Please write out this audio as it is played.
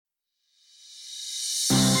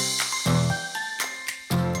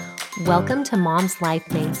Welcome to Mom's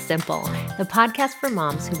Life Made Simple, the podcast for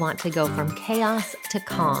moms who want to go from chaos to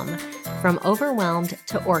calm, from overwhelmed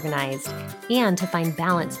to organized, and to find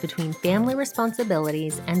balance between family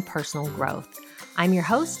responsibilities and personal growth. I'm your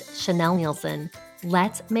host, Chanel Nielsen.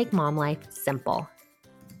 Let's make mom life simple.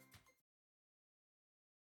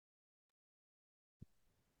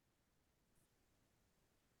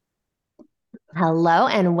 Hello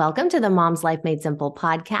and welcome to the Mom's Life Made Simple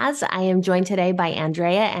podcast. I am joined today by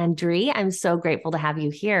Andrea and Andree. I'm so grateful to have you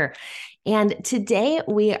here. And today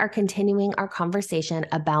we are continuing our conversation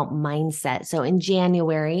about mindset. So in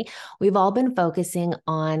January, we've all been focusing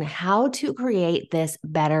on how to create this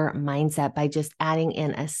better mindset by just adding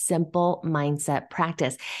in a simple mindset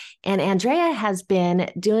practice. And Andrea has been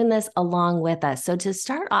doing this along with us. So to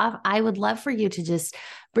start off, I would love for you to just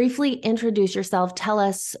briefly introduce yourself, tell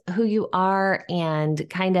us who you are, and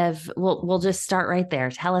we'll just start right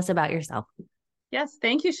there. Tell us about yourself. Yes,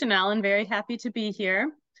 thank you, Chanel. I'm very happy to be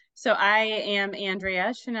here. So I am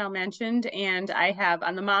Andrea, Chanel mentioned, and I have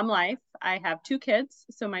on the Mom Life, I have two kids.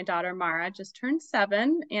 So my daughter Mara just turned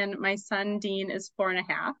 7, and my son Dean is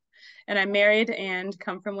 4.5. And I'm married and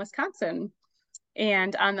come from Wisconsin.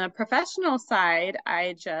 And on the professional side,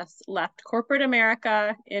 I just left corporate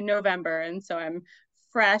America in November. And so I'm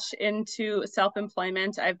fresh into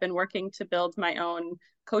self-employment. I've been working to build my own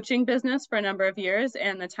coaching business for a number of years,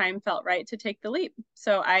 and the time felt right to take the leap.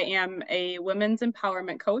 So I am a women's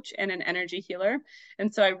empowerment coach and an energy healer.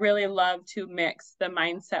 And so I really love to mix the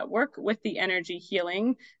mindset work with the energy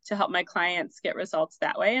healing to help my clients get results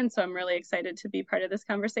that way. And so I'm really excited to be part of this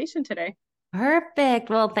conversation today. Perfect.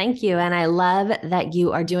 Well, thank you. And I love that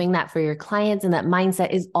you are doing that for your clients and that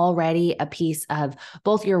mindset is already a piece of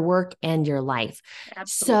both your work and your life.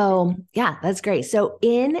 Absolutely. So yeah, that's great. So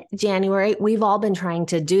in January, we've all been trying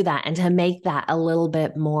to do that and to make that a little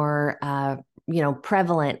bit more,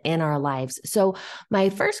 prevalent in our lives. So my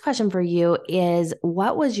first question for you is,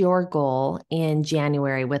 what was your goal in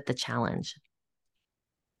January with the challenge?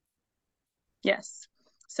 Yes.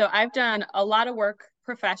 So I've done a lot of work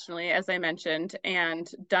professionally, as I mentioned, and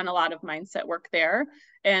done a lot of mindset work there.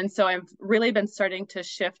 And so I've really been starting to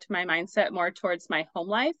shift my mindset more towards my home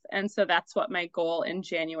life. And so that's what my goal in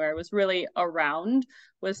January was really around,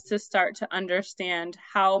 was to start to understand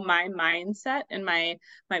how my mindset and my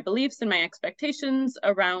beliefs and my expectations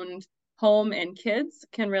around home and kids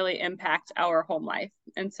can really impact our home life.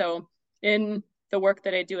 And so in the work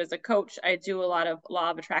that I do as a coach, I do a lot of law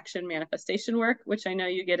of attraction manifestation work, which I know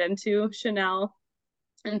you get into, Chanel.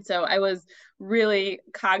 And so I was really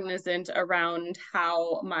cognizant around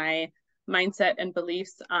how my mindset and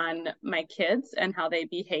beliefs on my kids and how they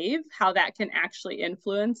behave, how that can actually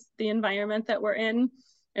influence the environment that we're in.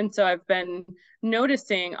 And so I've been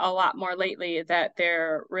noticing a lot more lately that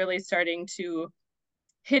they're really starting to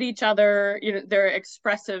hit each other. They're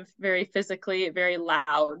expressive, very physically, very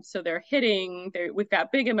loud. So they're hitting, we've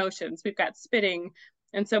got big emotions, we've got spitting.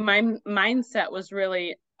 And so my mindset was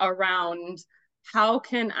really around, how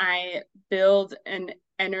can I build an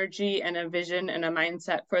energy and a vision and a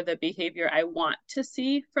mindset for the behavior I want to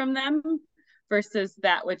see from them versus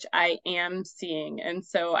that which I am seeing. And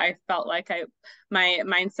so I felt like my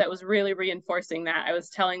mindset was really reinforcing that. I was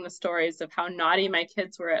telling the stories of how naughty my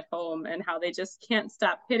kids were at home and how they just can't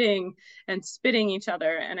stop hitting and spitting each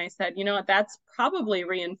other. And I said, you know what, that's probably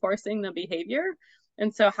reinforcing the behavior.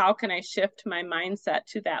 And so how can I shift my mindset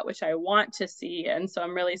to that which I want to see? And so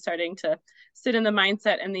I'm really starting to sit in the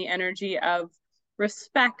mindset and the energy of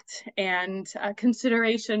respect and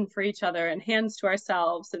consideration for each other and hands to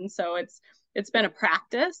ourselves. And so it's been a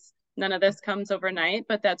practice. None of this comes overnight,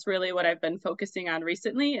 but that's really what I've been focusing on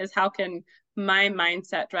recently, is how can my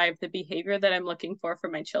mindset drive the behavior that I'm looking for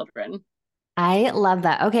my children. I love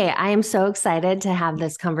that. Okay, I am so excited to have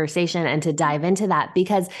this conversation and to dive into that,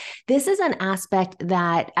 because this is an aspect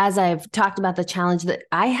that, as I've talked about the challenge, that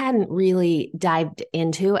I hadn't really dived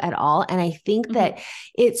into at all. And I think that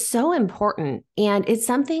it's so important. And it's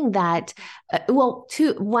something that,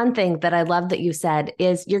 one thing that I love that you said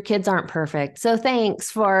is your kids aren't perfect. So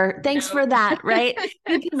thanks for that, right?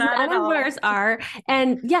 Because none of ours are.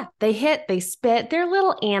 And yeah, they hit, they spit, they're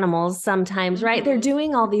little animals sometimes, right? They're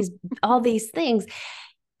doing all these things.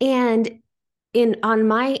 And on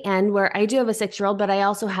my end, where I do have a 6-year-old, but I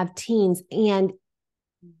also have teens, and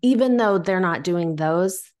even though they're not doing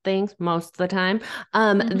those things most of the time,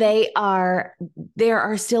 there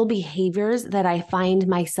are still behaviors that I find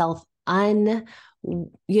myself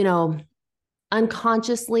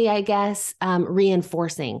unconsciously, I guess,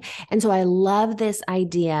 reinforcing. And so I love this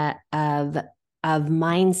idea of of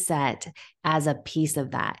mindset as a piece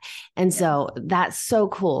of that. And Yes. so that's so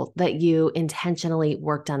cool that you intentionally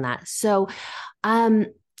worked on that. So, um,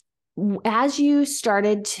 as you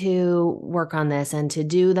started to work on this and to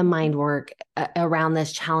do the mind work around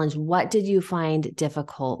this challenge, what did you find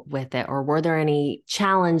difficult with it? Or were there any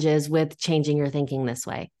challenges with changing your thinking this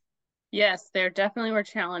way? Yes, there definitely were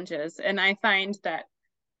challenges. And I find that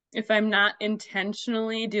if I'm not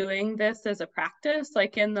intentionally doing this as a practice,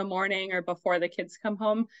 like in the morning or before the kids come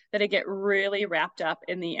home, that I get really wrapped up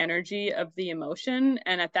in the energy of the emotion.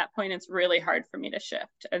 And at that point, it's really hard for me to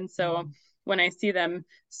shift. And so when I see them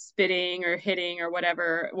spitting or hitting or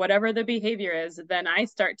whatever the behavior is, then I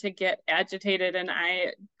start to get agitated and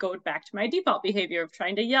I go back to my default behavior of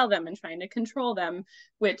trying to yell them and trying to control them,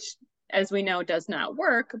 which, as we know, does not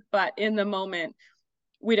work. But in the moment,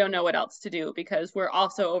 we don't know what else to do because we're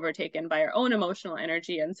also overtaken by our own emotional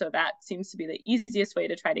energy. And so that seems to be the easiest way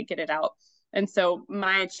to try to get it out. And so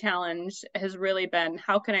my challenge has really been,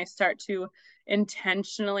 how can I start to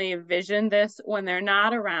intentionally vision this when they're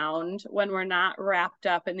not around, when we're not wrapped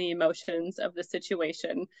up in the emotions of the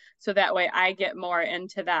situation? So that way I get more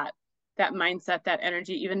into that mindset, that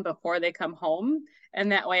energy, even before they come home.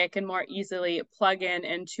 And that way I can more easily plug in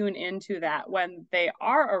and tune into that when they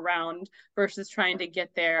are around versus trying to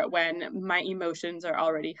get there when my emotions are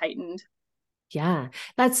already heightened. Yeah,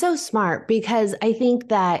 that's so smart because I think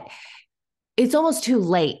that it's almost too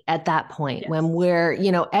late at that point Yes.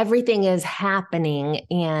 when everything is happening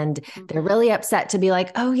and they're Mm-hmm. really upset to be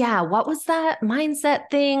like, oh, yeah, what was that mindset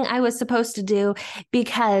thing I was supposed to do?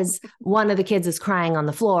 Because one of the kids is crying on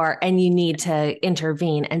the floor and you need to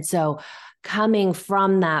intervene. And so, coming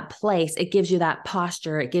from that place, it gives you that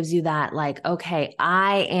posture. It gives you that, like, okay,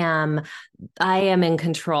 I am in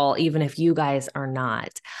control, even if you guys are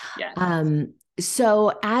not. Yes.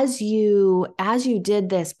 So as you did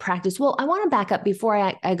this practice, well, I want to back up before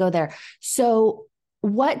I go there. So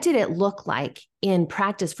what did it look like in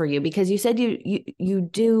practice for you? Because you said you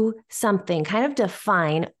do something, kind of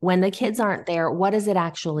define when the kids aren't there, what does it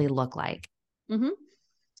actually look like? Mm-hmm.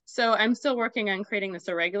 So I'm still working on creating this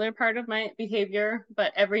a regular part of my behavior,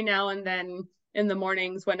 but every now and then in the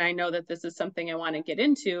mornings when I know that this is something I want to get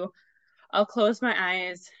into, I'll close my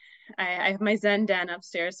eyes. I have my Zen den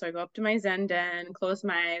upstairs, so I go up to my Zen den, close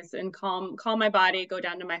my eyes, and calm my body, go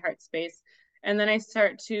down to my heart space, and then I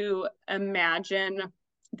start to imagine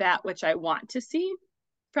that which I want to see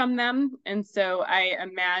from them. And so I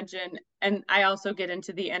imagine, and I also get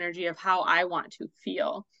into the energy of how I want to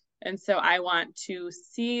feel. And so I want to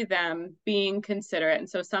see them being considerate. And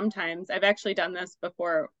so sometimes I've actually done this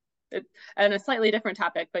before on a slightly different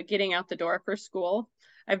topic, but getting out the door for school.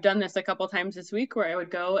 I've done this a couple times this week where I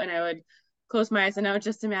would go and I would close my eyes and I would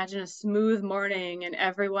just imagine a smooth morning and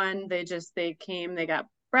everyone, they came, they got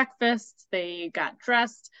breakfast, they got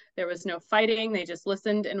dressed, there was no fighting, they just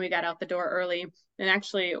listened and we got out the door early. And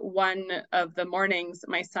actually one of the mornings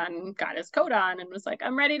my son got his coat on and was like,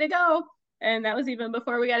 I'm ready to go. And that was even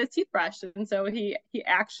before we got his teeth brushed. And so he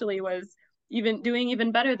actually was even doing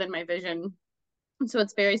even better than my vision. So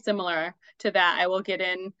it's very similar to that. I will get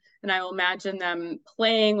in and I will imagine them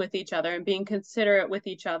playing with each other and being considerate with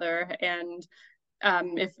each other. And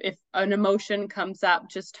if an emotion comes up,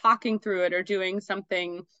 just talking through it or doing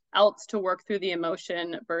something else to work through the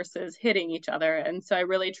emotion versus hitting each other. And so I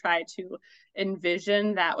really try to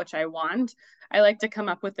envision that which I want. I like to come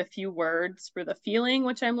up with a few words for the feeling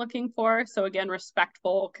which I'm looking for. So again,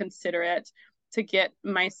 respectful, considerate, to get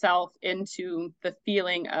myself into the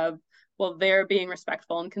feeling of, well, they're being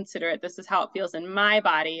respectful and considerate. This is how it feels in my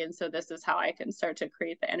body. And so this is how I can start to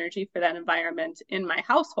create the energy for that environment in my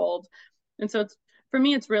household. And so for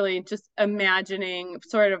me, it's really just imagining,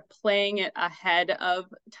 sort of playing it ahead of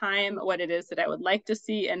time, what it is that I would like to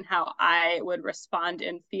see and how I would respond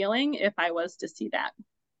in feeling if I was to see that.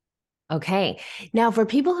 Okay. Now, for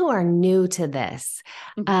people who are new to this,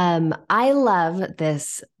 Mm-hmm. I love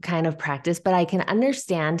this kind of practice, but I can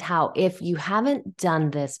understand how if you haven't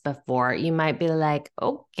done this before, you might be like,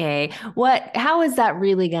 okay, how is that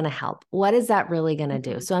really going to help? What is that really going to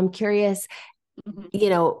do? Mm-hmm. So I'm curious,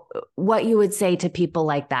 Mm-hmm. what you would say to people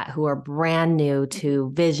like that who are brand new Mm-hmm.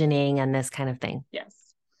 to visioning and this kind of thing. Yes.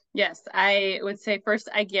 Yes, I would say first,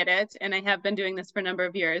 I get it. And I have been doing this for a number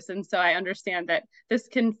of years. And so I understand that this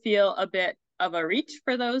can feel a bit of a reach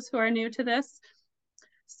for those who are new to this.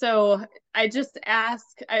 So I just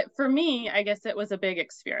for me, I guess it was a big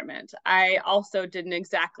experiment. I also didn't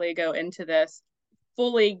exactly go into this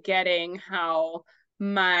fully getting how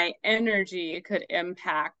my energy could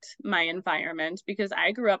impact my environment because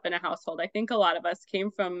I grew up in a household. I think a lot of us came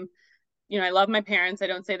from I love my parents. I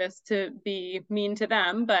don't say this to be mean to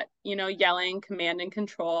them, but, yelling, command and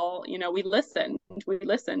control, we listened,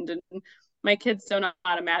 and my kids don't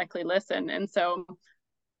automatically listen. And so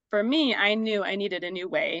for me, I knew I needed a new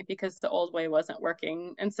way because the old way wasn't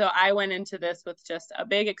working. And so I went into this with just a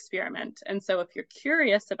big experiment. And so if you're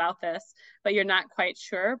curious about this, but you're not quite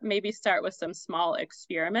sure, maybe start with some small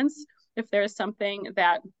experiments. If there's something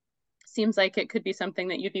that seems like it could be something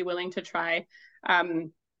that you'd be willing to try,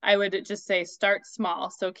 I would just say start small.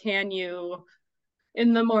 So can you,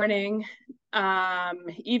 in the morning,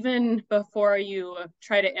 even before you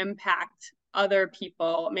try to impact other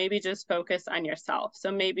people, maybe just focus on yourself.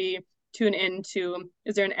 So maybe tune into,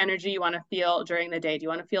 is there an energy you want to feel during the day? Do you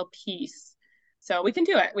want to feel peace? So we can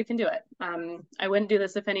do it. We can do it. I wouldn't do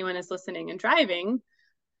this if anyone is listening and driving,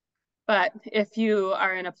 but if you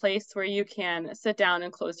are in a place where you can sit down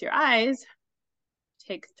and close your eyes,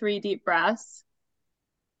 take 3 deep breaths.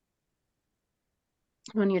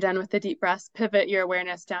 When you're done with the deep breaths, pivot your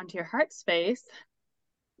awareness down to your heart space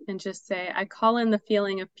and just say, I call in the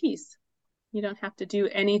feeling of peace. You don't have to do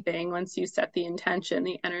anything once you set the intention.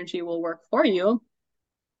 The energy will work for you.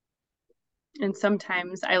 And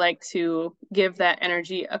sometimes I like to give that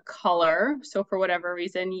energy a color. So for whatever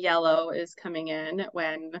reason, yellow is coming in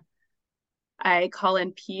when I call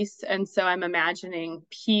in peace. And so I'm imagining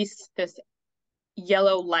peace, this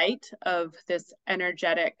yellow light of this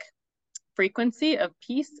energetic frequency of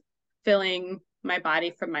peace filling my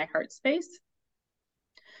body from my heart space.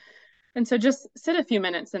 And so just sit a few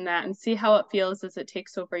minutes in that and see how it feels as it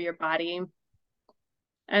takes over your body.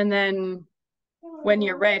 And then when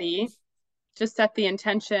you're ready, just set the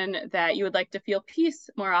intention that you would like to feel peace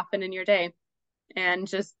more often in your day.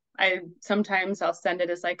 And sometimes I'll send it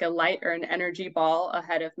as like a light or an energy ball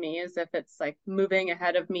ahead of me, as if it's like moving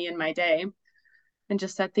ahead of me in my day. And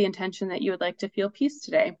just set the intention that you would like to feel peace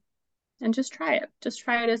today. And just try it. Just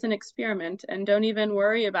try it as an experiment, and don't even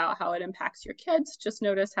worry about how it impacts your kids. Just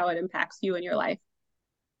notice how it impacts you in your life.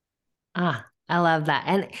 I love that.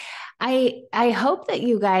 And I hope that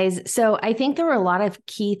you guys, so I think there were a lot of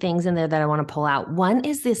key things in there that I want to pull out. One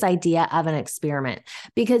is this idea of an experiment,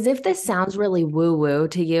 because if this sounds really woo-woo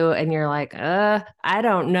to you and you're like, I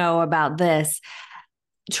don't know about this,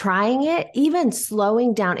 trying it, even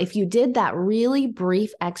slowing down, if you did that really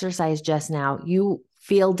brief exercise just now, you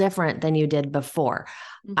feel different than you did before.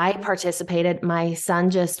 Mm-hmm. I participated. My son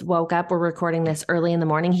just woke up. We're recording this early in the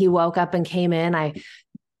morning. He woke up and came in. I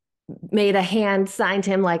made a hand sign to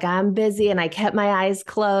him like I'm busy, and I kept my eyes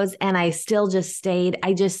closed, and I still just stayed.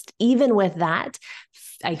 Even with that,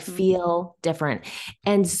 I feel different.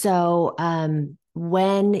 And so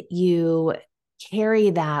when you carry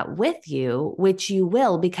that with you, which you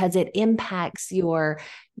will, because it impacts your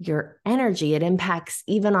energy, it impacts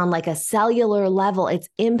even on like a cellular level, it's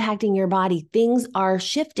impacting your body. Things are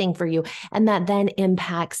shifting for you, and that then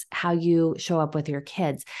impacts how you show up with your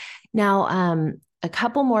kids. Now, a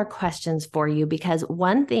couple more questions for you, because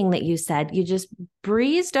one thing that you said, you just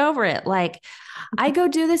breezed over it. Like, I go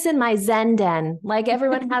do this in my Zen den. Like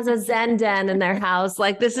everyone has a Zen den in their house.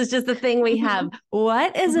 Like this is just the thing we have.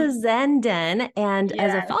 What is a Zen den? And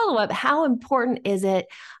as a follow-up, how important is it,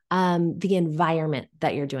 the environment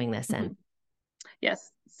that you're doing this in?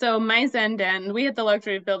 Yes. So my Zen den, we had the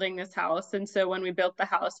luxury of building this house. And so when we built the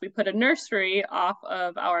house, we put a nursery off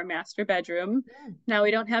of our master bedroom. Now we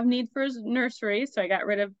don't have need for a nursery. So I got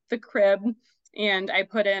rid of the crib and I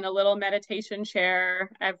put in a little meditation chair.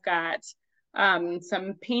 I've got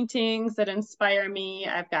some paintings that inspire me.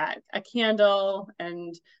 I've got a candle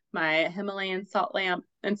and my Himalayan salt lamp.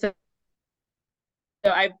 And so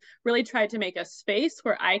I've really tried to make a space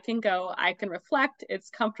where I can go, I can reflect, it's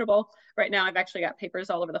comfortable. Right now, I've actually got papers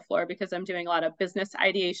all over the floor because I'm doing a lot of business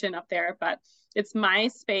ideation up there, but it's my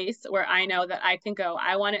space where I know that I can go.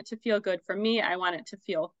 I want it to feel good for me. I want it to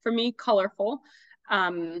feel, for me, colorful.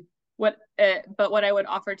 But what I would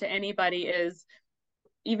offer to anybody is,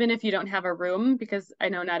 even if you don't have a room, because I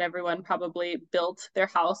know not everyone probably built their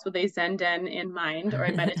house with a Zen den in mind or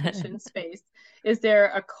a meditation space, is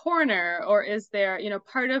there a corner, or is there,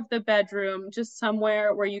 part of the bedroom, just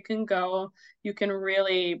somewhere where you can go, you can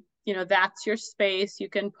really, that's your space. You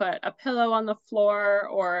can put a pillow on the floor,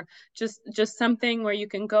 or just something where you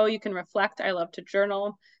can go, you can reflect. I love to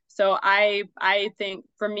journal. So I think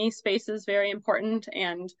for me, space is very important,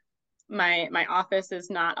 and my office is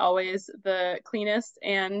not always the cleanest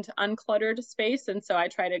and uncluttered space. And so I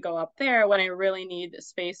try to go up there when I really need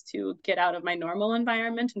space to get out of my normal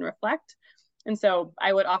environment and reflect. And so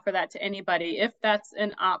I would offer that to anybody, if that's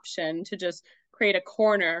an option, to just create a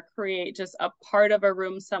corner, create just a part of a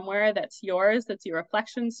room somewhere that's yours, that's your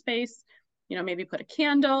reflection space. maybe put a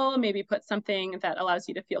candle, maybe put something that allows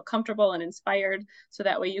you to feel comfortable and inspired. So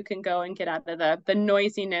that way you can go and get out of the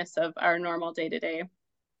noisiness of our normal day to day.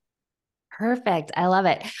 Perfect. I love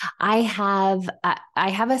it. I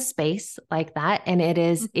have a space like that, and it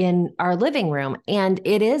is in our living room, and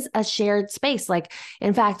it is a shared space. Like,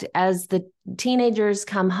 in fact, as the teenagers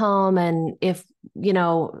come home, and if,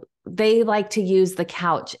 they like to use the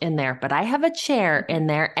couch in there, but I have a chair in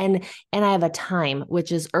there, and I have a time,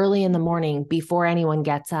 which is early in the morning before anyone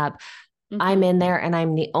gets up. I'm in there, and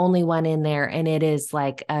I'm the only one in there. And it is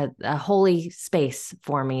like a holy space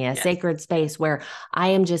for me, a sacred space where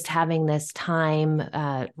I am just having this time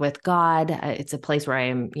with God. It's a place where I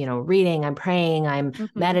am, reading, I'm praying, I'm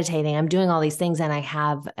meditating, I'm doing all these things. And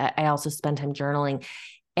I also spend time journaling.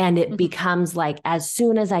 And it becomes like, as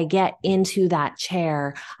soon as I get into that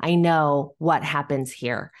chair, I know what happens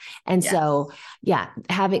here. And so,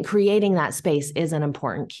 creating that space is an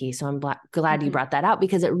important key. So I'm glad you brought that out,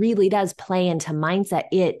 because it really does play into mindset.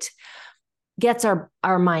 It gets our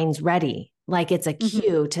minds ready. Like, it's a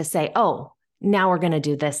cue to say, oh, now we're going to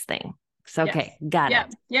do this thing. So, okay, got it.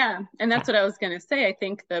 Yeah. And that's what I was going to say. I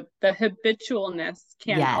think the habitualness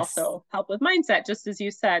can also help with mindset, just as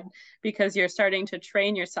you said, because you're starting to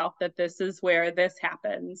train yourself that this is where this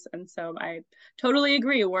happens. And so I totally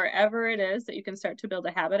agree. Wherever it is that you can start to build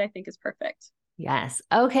a habit, I think is perfect. Yes.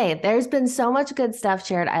 Okay. There's been so much good stuff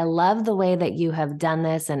shared. I love the way that you have done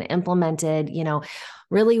this and implemented,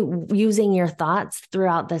 really using your thoughts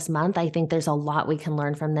throughout this month. I think there's a lot we can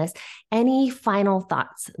learn from this. Any final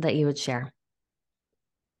thoughts that you would share?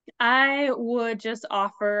 I would just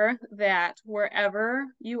offer that wherever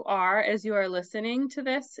you are, as you are listening to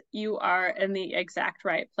this, you are in the exact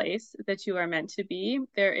right place that you are meant to be.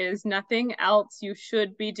 There is nothing else you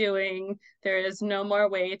should be doing. There is no more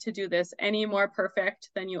way to do this any more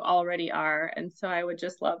perfect than you already are. And so I would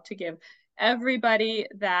just love to give everybody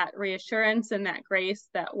that reassurance and that grace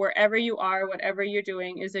that wherever you are, whatever you're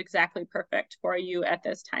doing is exactly perfect for you at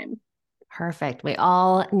this time. Perfect. We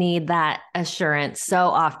all need that assurance so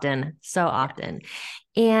often, so often.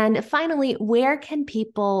 And finally, where can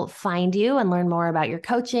people find you and learn more about your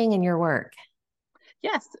coaching and your work?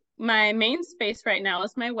 Yes, my main space right now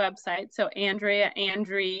is my website. So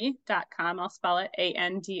AndreaAndree.com. I'll spell it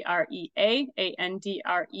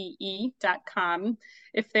AndreaAndree.com.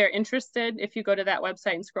 If they're interested, if you go to that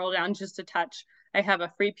website and scroll down just a touch, I have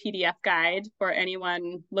a free PDF guide for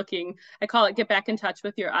anyone looking. I call it Get Back in Touch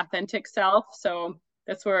with Your Authentic Self. So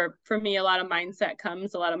that's where, for me, a lot of mindset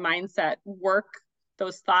comes, a lot of mindset work.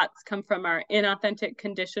 Those thoughts come from our inauthentic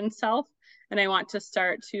conditioned self. And I want to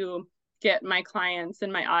start to get my clients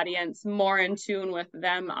and my audience more in tune with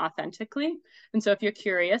them authentically. And so if you're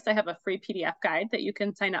curious, I have a free PDF guide that you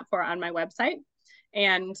can sign up for on my website.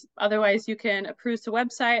 And otherwise, you can peruse the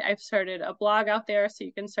website. I've started a blog out there, so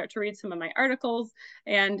you can start to read some of my articles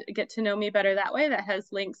and get to know me better that way. That has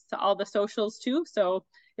links to all the socials too. So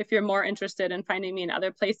if you're more interested in finding me in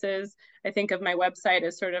other places, I think of my website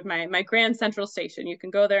as sort of my grand central station. You can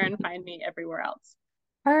go there and find me everywhere else.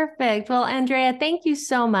 Perfect. Well, Andrea, thank you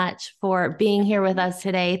so much for being here with us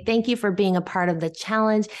today. Thank you for being a part of the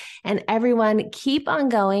challenge. And everyone, keep on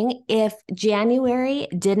going. If January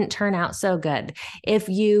didn't turn out so good, if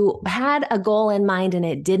you had a goal in mind and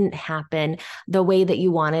it didn't happen the way that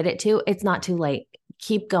you wanted it to, it's not too late.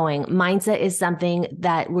 Keep going. Mindset is something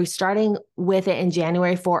that we're starting with it in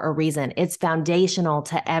January for a reason. It's foundational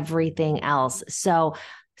to everything else. So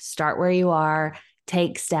start where you are.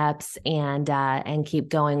 Take steps and keep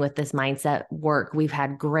going with this mindset work. We've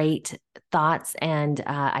had great thoughts and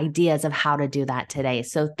ideas of how to do that today.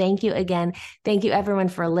 So thank you again. Thank you everyone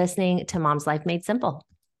for listening to Mom's Life Made Simple.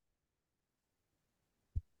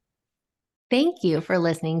 Thank you for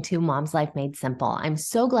listening to Mom's Life Made Simple. I'm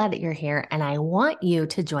so glad that you're here, and I want you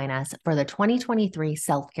to join us for the 2023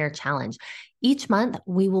 Self-Care Challenge. Each month,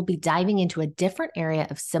 we will be diving into a different area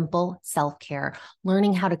of simple self-care,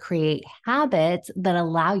 learning how to create habits that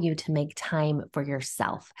allow you to make time for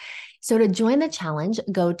yourself. So to join the challenge,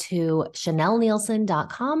 go to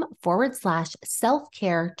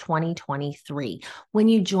chanelnielsen.com/selfcare 2023. When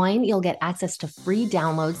you join, you'll get access to free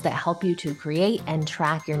downloads that help you to create and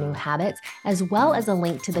track your new habits, as well as a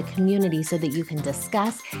link to the community so that you can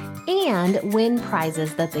discuss and win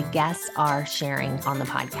prizes that the guests are sharing on the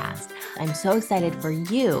podcast. I'm so excited for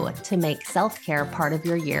you to make self-care part of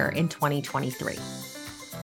your year in 2023.